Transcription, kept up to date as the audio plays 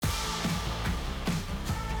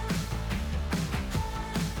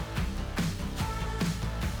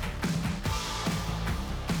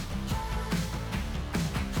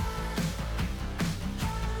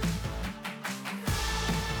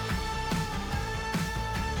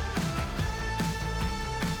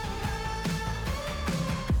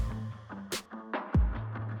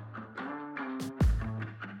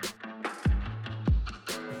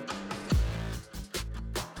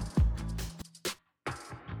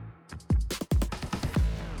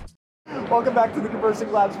Welcome back to the Conversing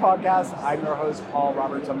Labs podcast. I'm your host, Paul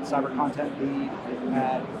Roberts. I'm the cyber content lead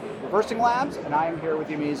at Conversing Labs, and I am here with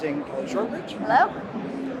the amazing Kelly Shortridge. Hello.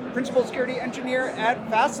 Principal Security Engineer at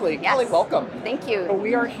Fastly. Yes. Kelly, welcome. Thank you. So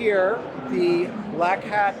we are here, the Black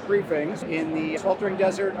Hat briefings in the sweltering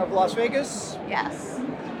desert of Las Vegas. Yes.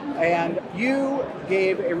 And you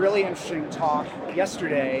gave a really interesting talk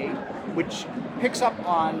yesterday, which picks up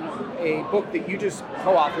on a book that you just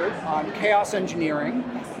co-authored on chaos engineering,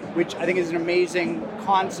 which I think is an amazing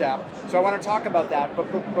concept. So I want to talk about that.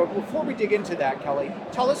 But before we dig into that, Kelly,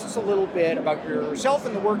 tell us just a little bit about yourself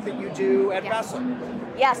and the work that you do at Fastly.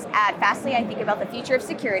 Yes, at Fastly, I think about the future of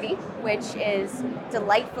security, which is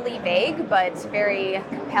delightfully vague, but very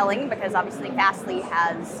compelling because obviously Fastly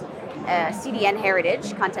has a CDN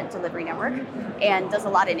heritage, content delivery network, and does a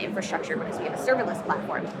lot in infrastructure because we have a serverless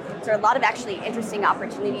platform. So there are a lot of actually interesting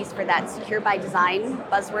opportunities for that secure by design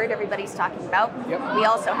buzzword everybody's talking about. Yep. We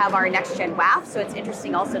also have our next gen WAF, so it's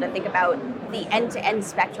interesting also to think about the end-to-end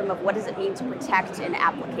spectrum of what does it mean to protect an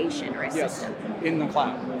application or a system. In the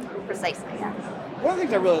cloud. Precisely, yeah. One of the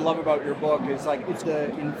things I really love about your book is it's the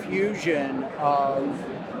infusion of,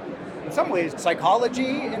 in some ways,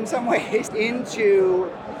 psychology, in some ways,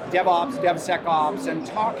 into DevOps, DevSecOps, and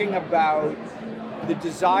talking about the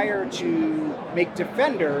desire to make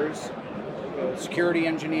defenders, security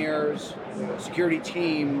engineers, security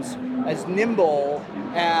teams, as nimble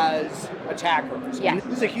as attackers. Yeah. And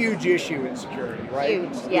this is a huge issue in security, right?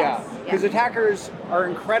 Huge, yes. Yeah, because attackers are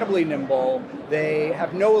incredibly nimble. They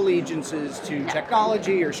have no allegiances to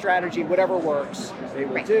technology or strategy, whatever works, they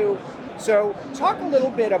will do. So talk a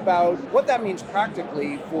little bit about what that means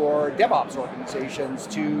practically for DevOps organizations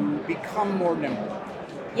to become more nimble.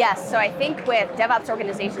 Yes, so I think with DevOps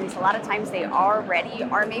organizations, a lot of times they already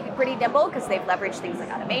are maybe pretty nimble because they've leveraged things like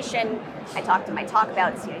automation. I talked in my talk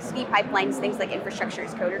about CI/CD pipelines, things like infrastructure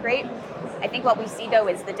as code are great. I think what we see though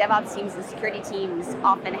is the DevOps teams and security teams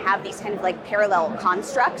often have these kind of like parallel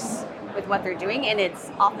constructs with what they're doing, and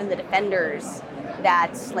it's often the defenders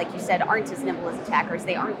that, like you said, aren't as nimble as attackers.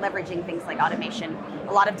 They aren't leveraging things like automation.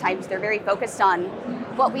 A lot of times they're very focused on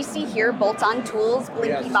what we see here, bolt-on tools,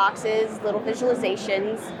 blinky boxes, little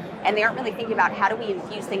visualizations, and they aren't really thinking about how do we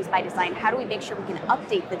infuse things by design, how do we make sure we can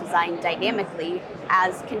update the design dynamically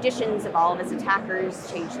as conditions evolve, as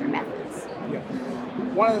attackers change their methods. Yeah.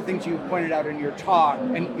 One of the things you pointed out in your talk,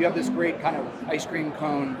 and you have this great kind of ice cream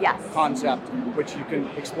cone concept, which you can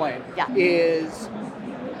explain, is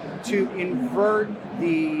to invert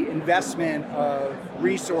the investment of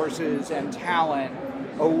resources and talent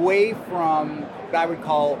away from what I would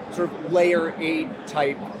call sort of layer 8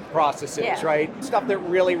 type processes, right? Stuff that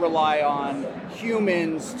really rely on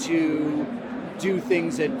humans to do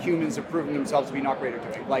things that humans have proven themselves to be not great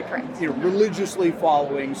at doing, like religiously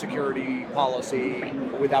following security policy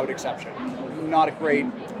without exception. Not a great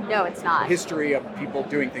history of people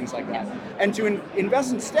doing things like that. And to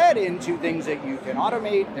invest instead into things that you can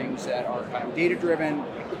automate, things that are kind of data-driven.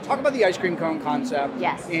 Talk about the ice cream cone concept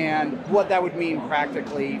and what that would mean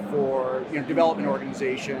practically for development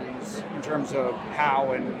organizations in terms of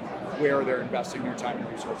how and where they're investing their time and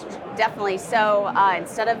resources. Definitely. So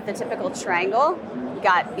instead of the typical triangle, you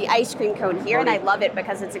got the ice cream cone here, and I love it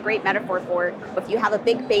because it's a great metaphor for if you have a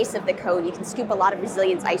big base of the cone, you can scoop a lot of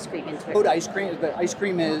resilience ice cream into it. The ice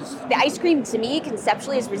cream is? The ice cream, to me,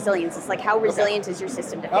 conceptually is resilience. It's like how resilient is your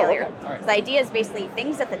system to failure. All right. So the idea is basically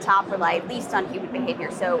things at the top rely least on human behavior.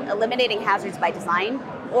 So eliminating hazards by design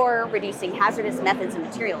or reducing hazardous methods and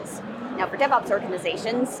materials. Now, for DevOps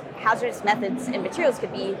organizations, hazardous methods and materials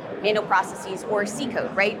could be manual processes or C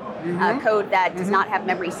code, right? Code that does not have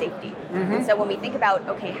memory safety. And so when we think about,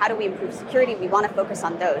 okay, how do we improve security, we want to focus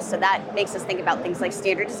on those. So that makes us think about things like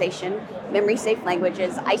standardization, memory safe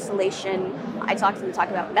languages, isolation. I talk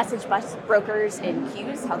about message bus brokers and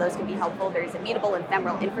queues, how those can be helpful. There's immutable and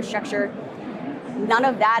ephemeral infrastructure. None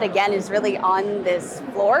of that, again, is really on this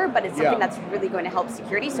floor, but it's something that's really going to help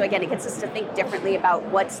security. So again, it gets us to think differently about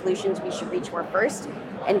what solutions we should reach for first.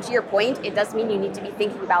 And to your point, it does mean you need to be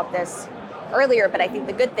thinking about this earlier, but I think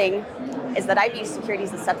the good thing is that I view security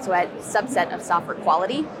as a subset of software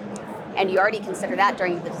quality, and you already consider that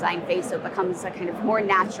during the design phase, so it becomes a kind of more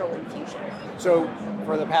natural infusion. So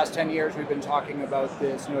for the past 10 years, we've been talking about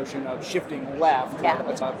this notion of shifting left.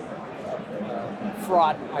 That's a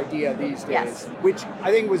fraught idea these days, which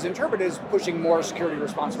I think was interpreted as pushing more security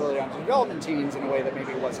responsibility onto development teams in a way that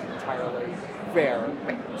maybe wasn't entirely fair.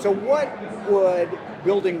 So what would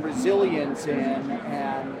building resilience in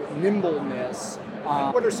and nimbleness,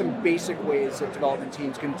 what are some basic ways that development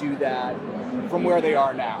teams can do that from where they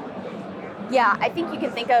are now? Yeah, I think you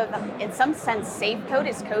can think of, in some sense, safe code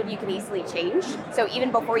is code you can easily change. So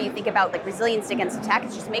even before you think about like resilience against attack,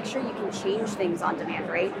 just make sure you can change things on demand,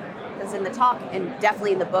 right? Because in the talk, and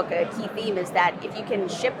definitely in the book, a key theme is that if you can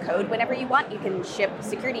ship code whenever you want, you can ship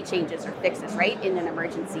security changes or fixes, right, in an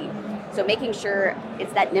emergency. So making sure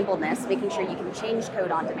it's that nimbleness, making sure you can change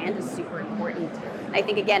code on demand is super important. And I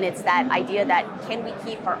think, again, it's that idea that can we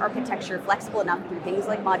keep our architecture flexible enough through things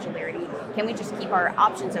like modularity? Can we just keep our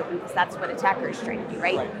options open? Because that's what attackers try to do,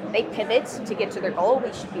 right? They pivot to get to their goal.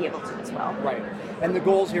 We should be able to as well. Right. And the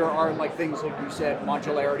goals here are like things like you said,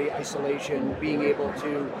 modularity, isolation, being able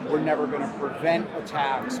to, we're never going to prevent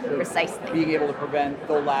attacks, but precisely being able to prevent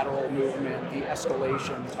the lateral movement, the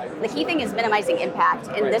escalation type. The key thing is minimizing impact,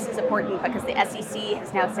 and this is important because the SEC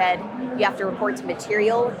has now said you have to report to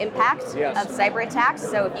material impact of cyber attacks.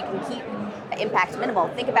 So if you can keep impact minimal,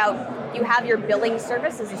 think about you have your billing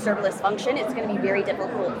service as a serverless function. It's going to be very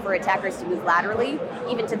difficult for attackers to move laterally,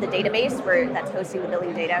 even to the database where that's hosting the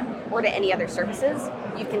billing data, or to any other services.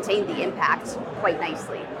 You've contained the impact quite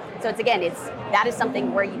nicely. So that is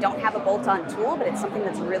something where you don't have a bolt-on tool, but it's something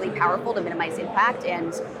that's really powerful to minimize impact.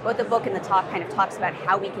 And both the book and the talk kind of talks about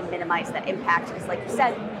how we can minimize that impact, because like you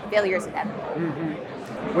said, failure is inevitable.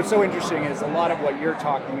 Mm-hmm. What's so interesting is a lot of what you're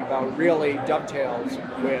talking about really dovetails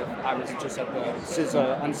with, I was just at the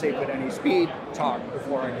CISA Unsafe at Any Speed talk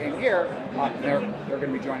before I came here. They're going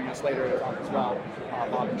to be joining us later to talk as well,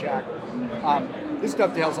 Bob and Jack. This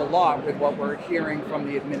dovetails a lot with what we're hearing from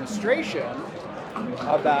the administration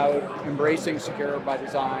about embracing secure by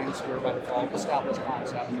design, secure by default, established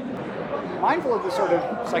concept. Mindful of the sort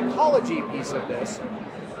of psychology piece of this,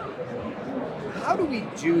 how do we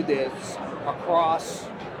do this across,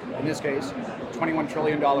 in this case, $21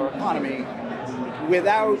 trillion economy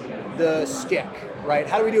without the stick, right?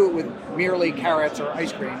 How do we do it with merely carrots or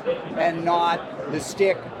ice cream and not the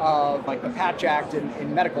stick of like the Patch Act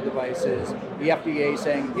in medical devices, the FDA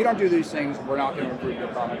saying, you don't do these things, we're not going to approve your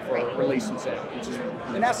product for release and sale. Which is,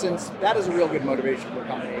 in essence, that is a real good motivation for a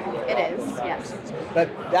company. It is, yes. But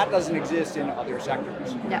that doesn't exist in other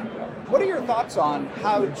sectors. No. What are your thoughts on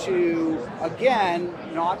how to, again,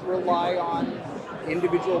 not rely on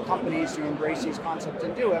individual companies to embrace these concepts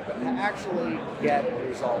and do it, but to actually get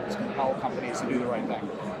results and help companies to do the right thing?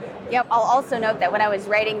 Yep, I'll also note that when I was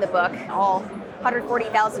writing the book, all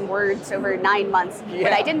 140,000 words over 9 months. Yeah.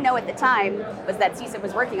 What I didn't know at the time was that CISA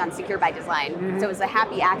was working on Secure by Design. Mm-hmm. So it was a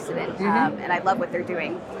happy accident, and I love what they're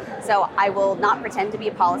doing. So I will not pretend to be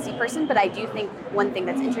a policy person, but I do think one thing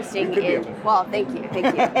that's interesting is, well, thank you,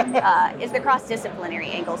 is the cross-disciplinary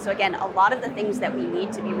angle. So again, a lot of the things that we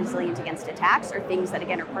need to be resilient against attacks are things that,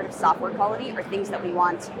 again, are part of software quality or things that we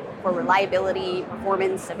want for reliability,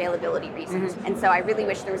 performance, availability reasons. Mm-hmm. And so I really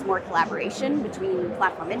wish there was more collaboration between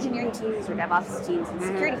platform engineering teams or DevOps teams and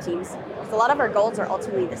security teams. So a lot of our goals are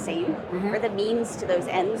ultimately the same, or the means to those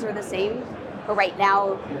ends are the same, but right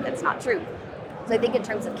now, that's not true. So I think in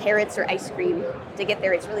terms of carrots or ice cream, to get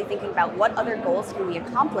there, it's really thinking about what other goals can we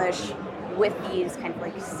accomplish with these kind of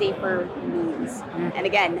like safer means. And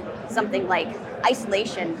again, something like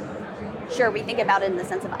isolation, sure, we think about it in the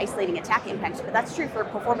sense of isolating attack impacts, but that's true for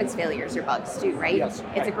performance failures or bugs too, right? Yes,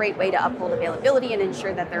 it's a great way to uphold availability and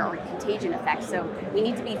ensure that there aren't contagion effects. So we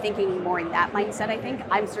need to be thinking more in that mindset, I think.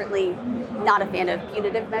 I'm certainly not a fan of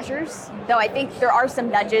punitive measures, though I think there are some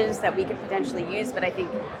nudges that we could potentially use, but I think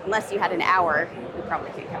unless you had an hour, we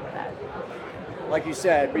probably can't cover that. Like you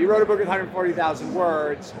said, but you wrote a book with 140,000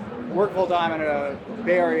 words, work full-time in a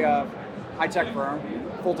Bay Area high-tech firm,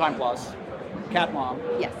 full-time plus, cat mom.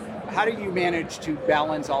 Yes. How do you manage to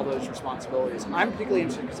balance all those responsibilities? I'm particularly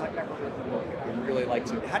interested because I've never written a book. I'd really like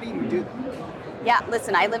to. How do you do that? Yeah,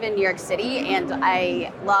 listen, I live in New York City and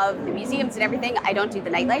I love the museums and everything. I don't do the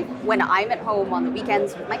nightlife. When I'm at home on the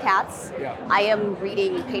weekends with my cats, I am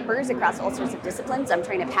reading papers across all sorts of disciplines. I'm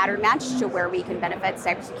trying to pattern match to where we can benefit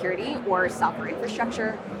cybersecurity or software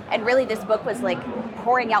infrastructure. And really this book was like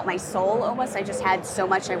pouring out my soul almost. I just had so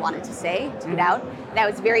much I wanted to say, to get out. And I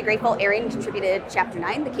was very grateful Aaron contributed chapter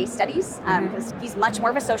 9, the case studies, because he's much more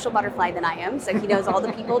of a social butterfly than I am. So he knows all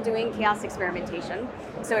the people doing chaos experimentation.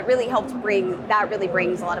 So it really helped really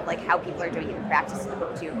brings a lot of like how people are doing it in practice in the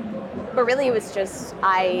book too. But really it was just,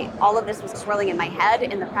 all of this was swirling in my head.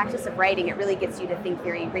 In the practice of writing, it really gets you to think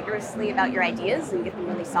very rigorously about your ideas and get them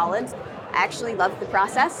really solid. I actually love the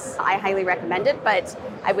process. I highly recommend it, but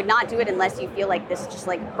I would not do it unless you feel like this just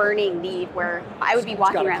like burning need where I would be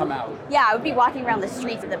walking around. Come out. Yeah, I would be walking around the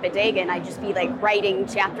streets of the bodega and I'd just be like writing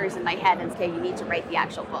chapters in my head and okay, you need to write the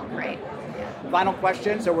actual book, right? Final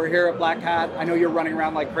question. So we're here at Black Hat. I know you're running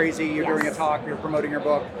around like crazy. You're doing a talk. You're promoting your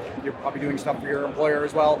book. You're probably doing stuff for your employer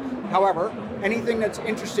as well. However, anything that's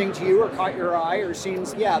interesting to you or caught your eye or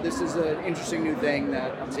seems, yeah, this is an interesting new thing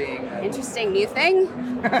that I'm seeing? Interesting new thing?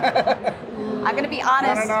 I'm going to be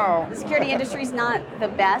honest. I don't know. The security industry is not the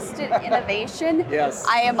best at innovation. Yes.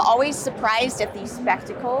 I am always surprised at the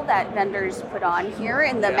spectacle that vendors put on here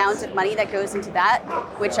and the amount of money that goes into that,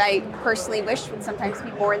 which I personally wish would sometimes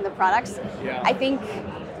be more in the products. Yeah. I think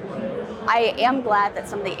I am glad that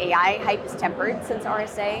some of the AI hype is tempered since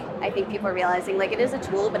RSA. I think people are realizing like it is a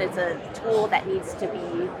tool, but it's a tool that needs to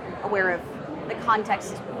be aware of the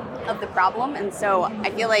context of the problem. And so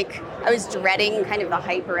I feel like I was dreading kind of the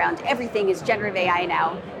hype around everything is generative AI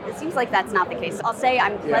now. It seems like that's not the case. I'll say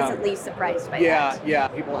I'm pleasantly surprised by that. Yeah,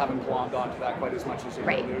 people haven't glommed onto that quite as much as you.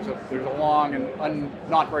 Right. There's a long and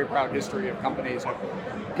not very proud history of companies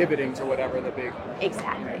pivoting to whatever the big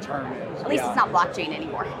term is. At least it's not blockchain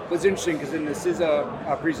anymore. It was interesting because in the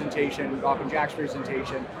CISA presentation, Bob and Jack's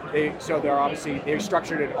presentation, they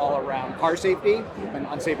structured it all around car safety and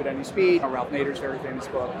unsafe at any speed. Ralph Nader's very famous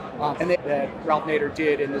book. That Ralph Nader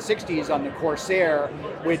did in the 60s on the Corsair,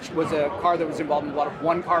 which was a car that was involved in a lot of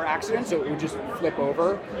one-car accidents, so it would just flip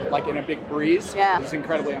over like in a big breeze. Yeah. It was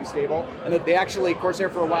incredibly unstable. And that they actually, Corsair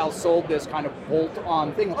for a while sold this kind of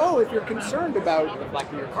bolt-on thing. Oh, if you're concerned about the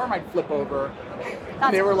fact that your car might flip over,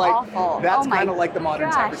 that's they were like, awful. that's kind of like the modern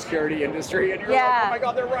cybersecurity industry. And you're like, oh my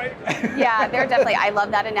God, they're right. Yeah, they're definitely, I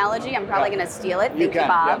love that analogy. I'm probably going to steal it. Thank you,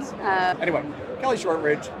 Bob. Yes. Anyway, Kelly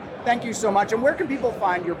Shortridge, thank you so much. And where can people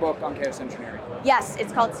find your book on chaos engineering? Yes,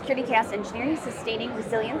 it's called Security Chaos Engineering, Sustaining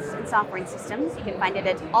Resilience in Software and Systems. You can find it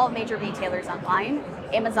at all major retailers online,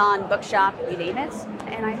 Amazon, Bookshop, you name it.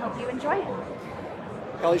 And I hope you enjoy it.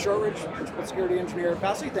 Kelly Shortridge, Principal Security Engineer at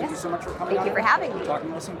Fastly, thank you so much for coming on. Thank you for having me. Talking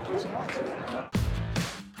to us in person.